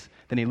creates,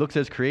 then he looks at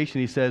his creation,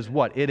 he says,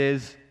 what?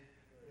 It's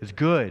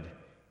good.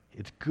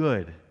 It's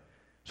good.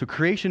 So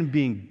creation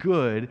being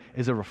good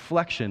is a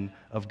reflection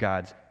of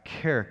God's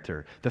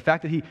character. The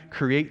fact that he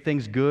creates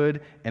things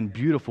good and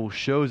beautiful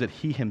shows that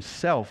he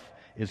himself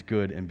is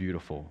good and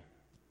beautiful.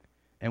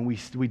 And we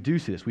do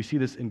see this. We see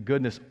this in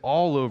goodness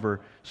all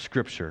over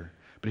Scripture.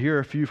 But here are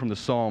a few from the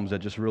Psalms that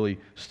just really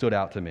stood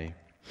out to me.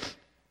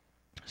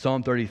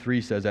 Psalm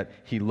 33 says that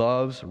he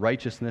loves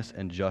righteousness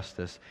and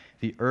justice.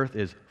 The earth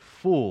is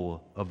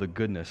full of the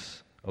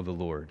goodness of the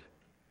Lord.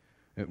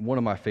 And one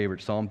of my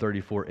favorites, Psalm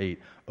 34:8.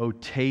 Oh,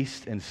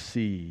 taste and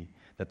see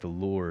that the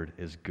Lord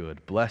is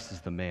good. Blessed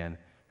is the man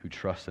who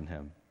trusts in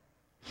him.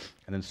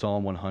 And then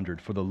Psalm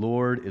 100. For the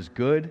Lord is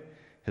good,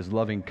 his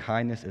loving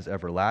kindness is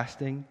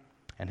everlasting,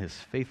 and his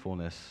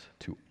faithfulness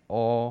to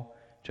all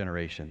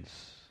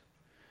generations.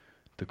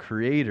 The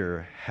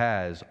Creator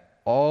has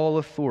all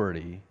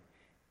authority,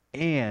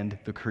 and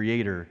the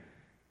Creator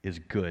is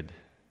good.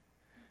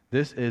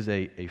 This is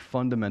a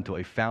fundamental,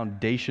 a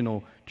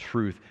foundational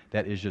truth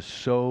that is just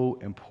so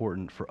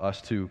important for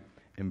us to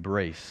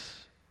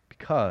embrace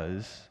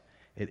because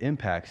it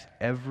impacts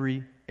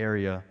every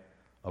area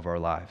of our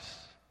lives.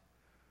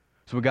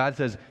 So when God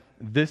says,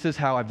 this is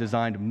how I've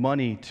designed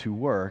money to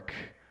work,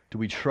 do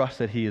we trust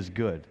that He is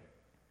good?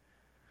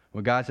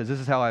 When God says, this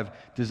is how I've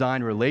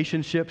designed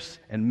relationships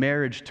and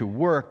marriage to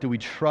work, do we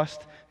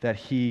trust that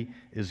He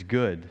is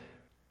good?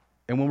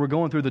 And when we're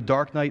going through the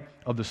dark night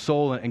of the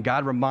soul, and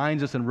God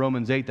reminds us in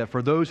Romans 8 that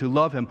for those who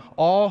love Him,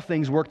 all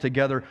things work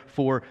together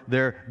for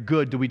their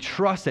good, do we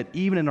trust that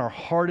even in our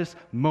hardest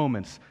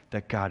moments,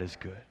 that God is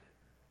good?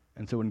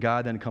 And so when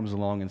God then comes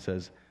along and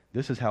says,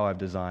 this is how I've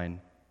designed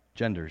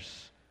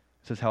genders,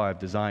 this is how I've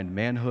designed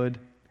manhood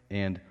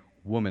and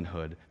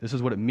womanhood, this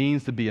is what it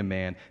means to be a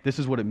man, this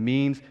is what it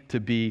means to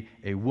be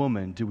a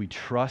woman, do we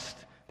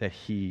trust that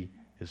He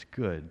is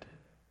good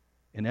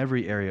in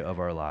every area of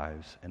our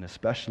lives, and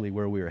especially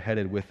where we are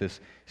headed with this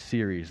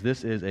series?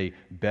 This is a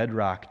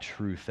bedrock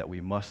truth that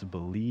we must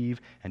believe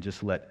and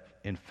just let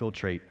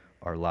infiltrate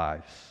our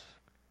lives.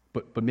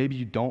 But maybe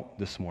you don't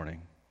this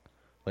morning.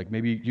 Like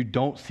maybe you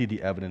don't see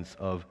the evidence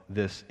of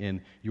this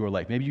in your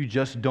life. Maybe you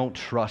just don't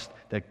trust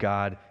that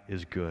God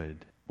is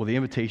good. Well, the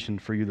invitation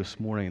for you this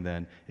morning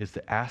then is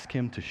to ask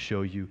Him to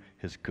show you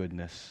His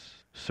goodness.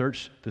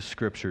 Search the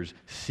Scriptures,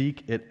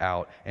 seek it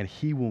out, and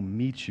He will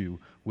meet you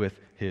with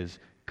His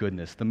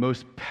goodness. The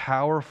most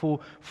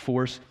powerful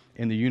force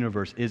in the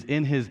universe is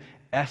in His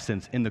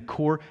essence, in the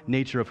core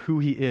nature of who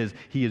He is.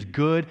 He is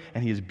good,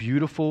 and He is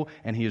beautiful,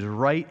 and He is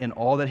right in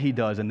all that He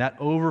does, and that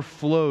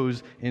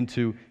overflows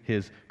into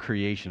His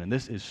creation. And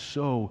this is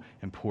so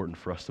important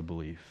for us to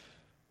believe.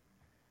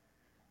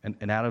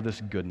 And out of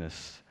this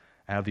goodness,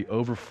 out of the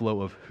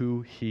overflow of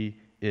who He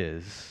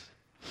is,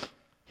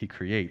 He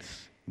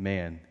creates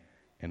man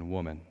and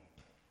woman.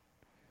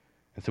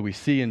 And so we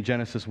see in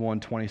Genesis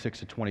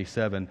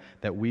 1:26-27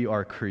 that we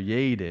are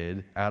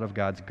created out of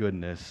God's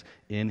goodness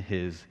in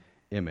His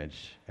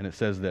image. And it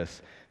says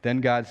this,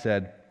 then God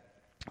said,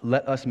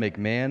 let us make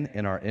man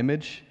in our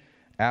image,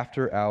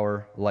 after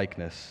our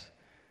likeness.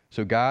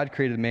 So God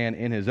created man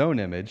in His own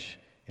image.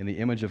 In the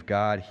image of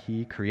God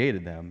He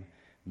created them.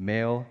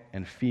 Male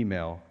and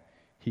female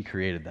He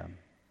created them.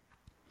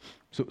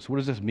 So what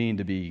does this mean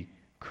to be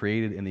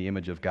created in the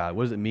image of God?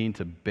 What does it mean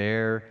to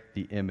bear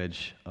the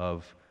image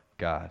of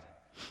God?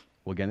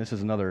 Well, again, this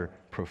is another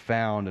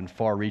profound and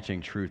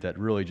far-reaching truth that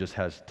really just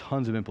has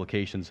tons of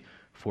implications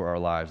for our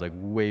lives, like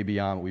way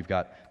beyond what we've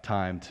got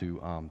time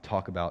to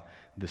talk about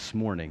this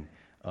morning.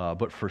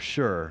 But for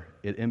sure,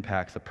 it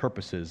impacts the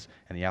purposes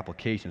and the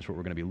applications for what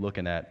we're going to be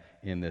looking at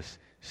in this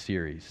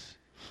series.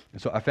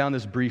 And so I found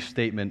this brief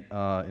statement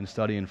in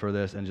studying for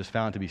this and just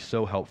found it to be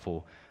so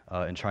helpful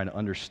in trying to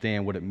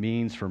understand what it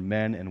means for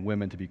men and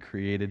women to be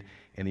created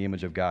in the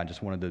image of God.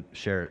 Just wanted to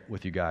share it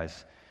with you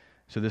guys.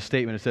 So this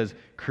statement, it says,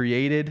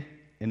 created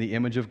in the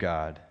image of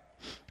God,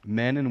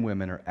 men and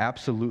women are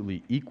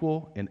absolutely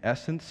equal in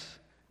essence,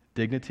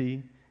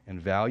 dignity,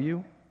 and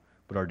value,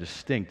 but are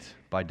distinct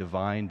by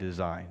divine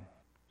design.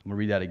 I'm going to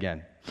read that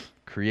again.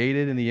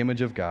 Created in the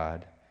image of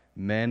God,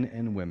 men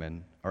and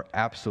women are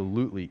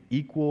absolutely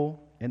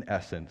equal in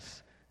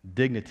essence,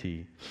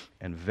 dignity,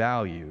 and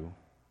value,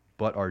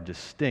 but are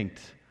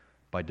distinct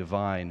by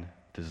divine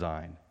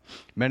design.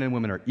 Men and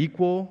women are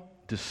equal,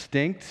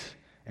 distinct,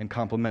 and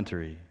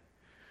complementary.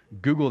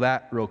 Google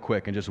that real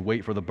quick and just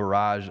wait for the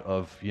barrage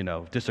of,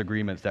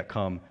 disagreements that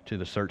come to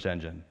the search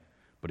engine.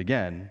 But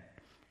again,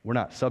 we're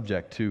not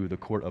subject to the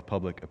court of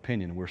public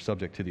opinion. We're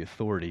subject to the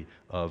authority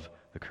of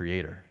the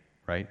Creator,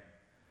 right?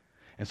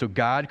 And so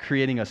God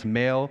creating us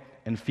male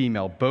and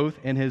female, both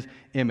in His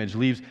image,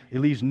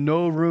 leaves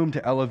no room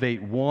to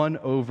elevate one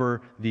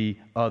over the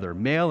other.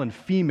 Male and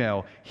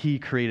female, He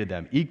created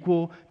them.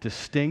 Equal,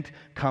 distinct,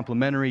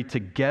 complementary,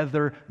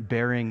 together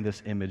bearing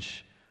this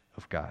image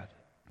of God.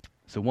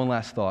 So one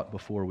last thought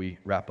before we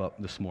wrap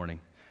up this morning.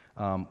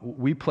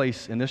 We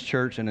place, in this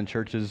church and in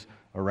churches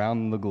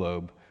around the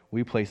globe,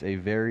 we place a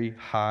very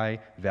high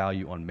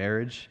value on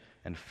marriage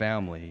and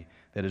family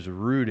that is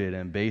rooted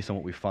and based on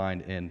what we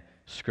find in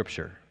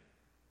Scripture.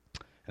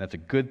 And that's a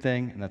good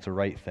thing, and that's a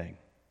right thing.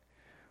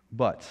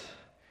 But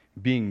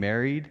being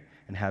married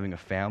and having a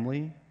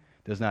family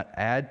does not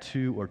add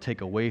to or take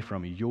away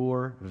from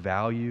your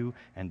value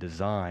and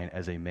design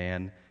as a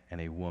man and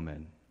a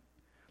woman.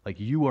 Like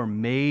you are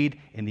made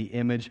in the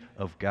image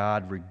of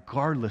God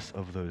regardless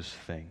of those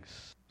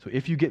things. So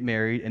if you get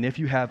married and if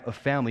you have a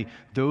family,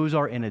 those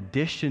are in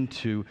addition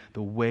to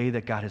the way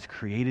that God has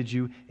created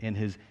you in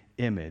His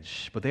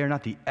image. But they are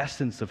not the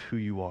essence of who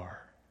you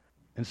are.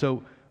 And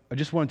so I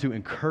just wanted to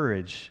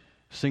encourage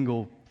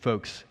single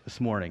folks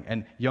this morning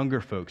and younger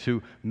folks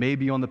who may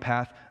be on the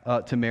path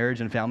to marriage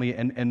and family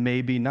and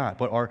may be not,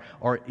 but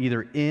are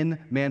either in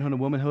manhood and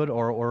womanhood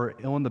or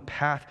on the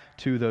path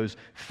to those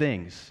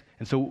things.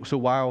 And so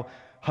while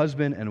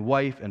husband and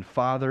wife and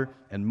father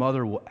and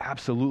mother will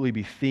absolutely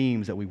be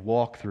themes that we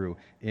walk through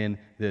in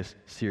this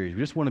series,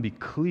 we just want to be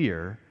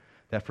clear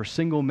that for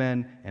single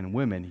men and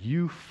women,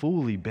 you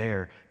fully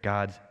bear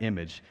God's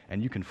image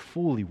and you can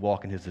fully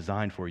walk in his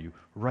design for you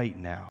right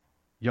now.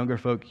 Younger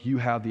folk, you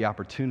have the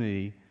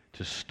opportunity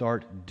to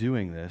start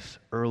doing this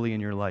early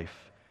in your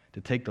life, to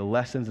take the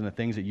lessons and the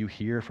things that you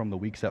hear from the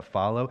weeks that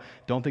follow.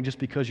 Don't think just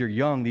because you're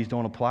young, these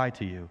don't apply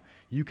to you.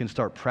 You can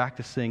start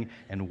practicing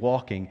and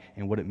walking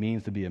in what it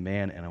means to be a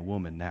man and a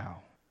woman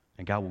now.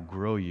 And God will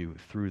grow you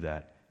through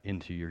that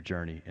into your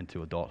journey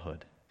into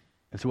adulthood.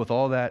 And so with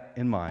all that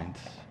in mind,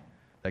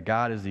 that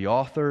God is the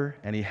author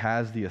and he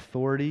has the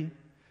authority,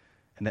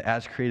 and that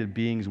as created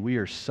beings, we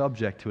are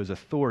subject to his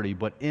authority,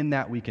 but in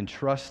that we can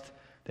trust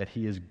that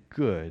he is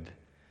good,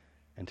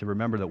 and to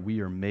remember that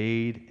we are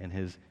made in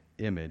his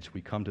image,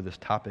 we come to this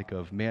topic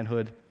of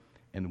manhood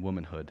and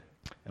womanhood.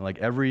 And like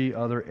every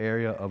other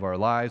area of our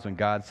lives, when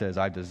God says,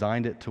 I've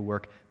designed it to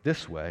work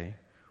this way,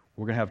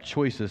 we're going to have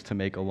choices to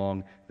make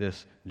along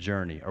this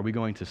journey. Are we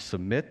going to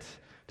submit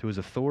to his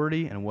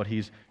authority and what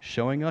he's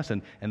showing us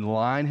and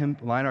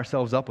line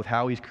ourselves up with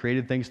how he's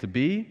created things to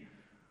be?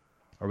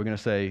 Or are we going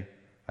to say,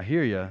 I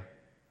hear you,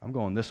 I'm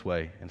going this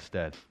way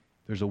instead?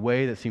 There's a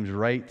way that seems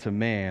right to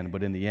man,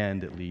 but in the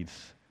end it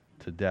leads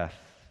to death.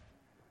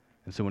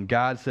 And so when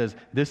God says,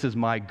 this is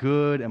my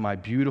good and my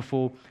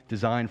beautiful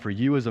design for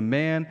you as a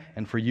man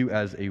and for you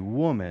as a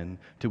woman,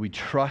 do we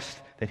trust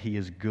that he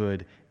is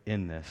good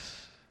in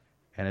this?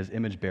 And as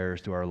image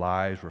bearers, do our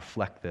lives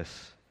reflect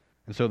this?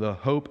 And so the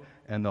hope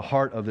and the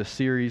heart of this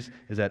series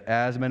is that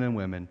as men and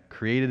women,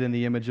 created in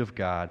the image of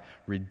God,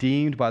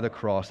 redeemed by the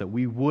cross, that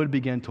we would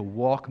begin to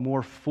walk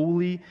more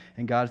fully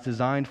in God's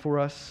design for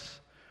us,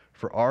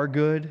 for our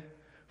good,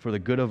 for the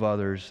good of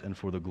others, and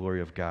for the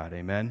glory of God.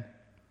 Amen?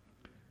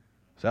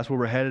 So that's where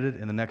we're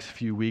headed in the next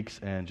few weeks,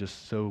 and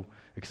just so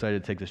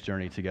excited to take this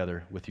journey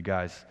together with you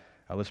guys.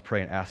 Let's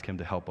pray and ask him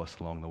to help us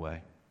along the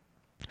way.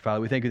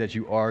 Father, we thank you that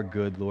you are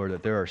good, Lord,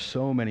 that there are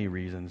so many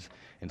reasons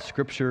in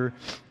Scripture,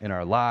 in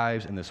our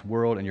lives, in this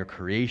world, in your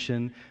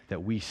creation,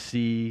 that we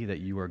see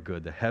that you are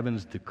good. The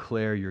heavens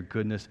declare your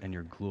goodness and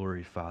your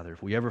glory, Father.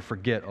 If we ever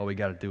forget, all we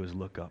got to do is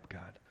look up,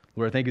 God.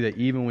 Lord, I thank you that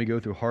even when we go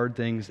through hard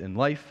things in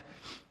life,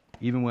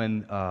 even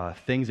when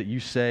things that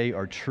you say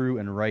are true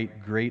and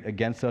right grate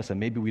against us, and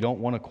maybe we don't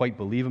want to quite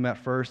believe them at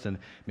first, and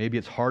maybe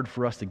it's hard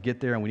for us to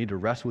get there and we need to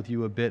wrestle with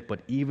you a bit,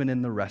 but even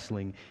in the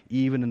wrestling,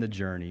 even in the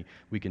journey,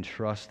 we can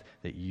trust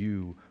that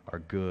you are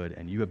good,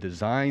 and you have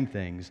designed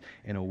things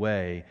in a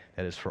way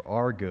that is for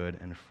our good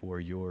and for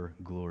your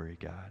glory,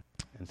 God.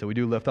 And so we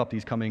do lift up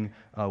these coming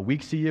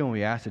weeks to you, and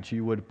we ask that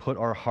you would put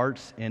our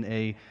hearts in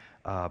a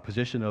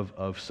position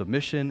of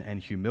submission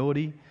and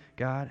humility,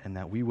 God, and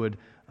that we would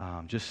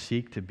just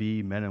seek to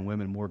be men and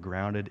women more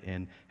grounded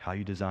in how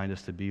you designed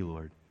us to be,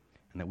 Lord,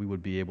 and that we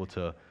would be able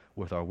to,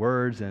 with our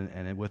words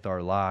and with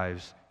our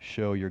lives,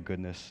 show your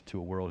goodness to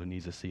a world who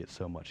needs to see it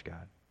so much,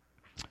 God.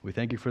 We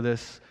thank you for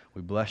this.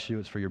 We bless you.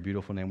 It's for your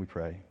beautiful name we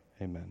pray.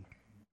 Amen.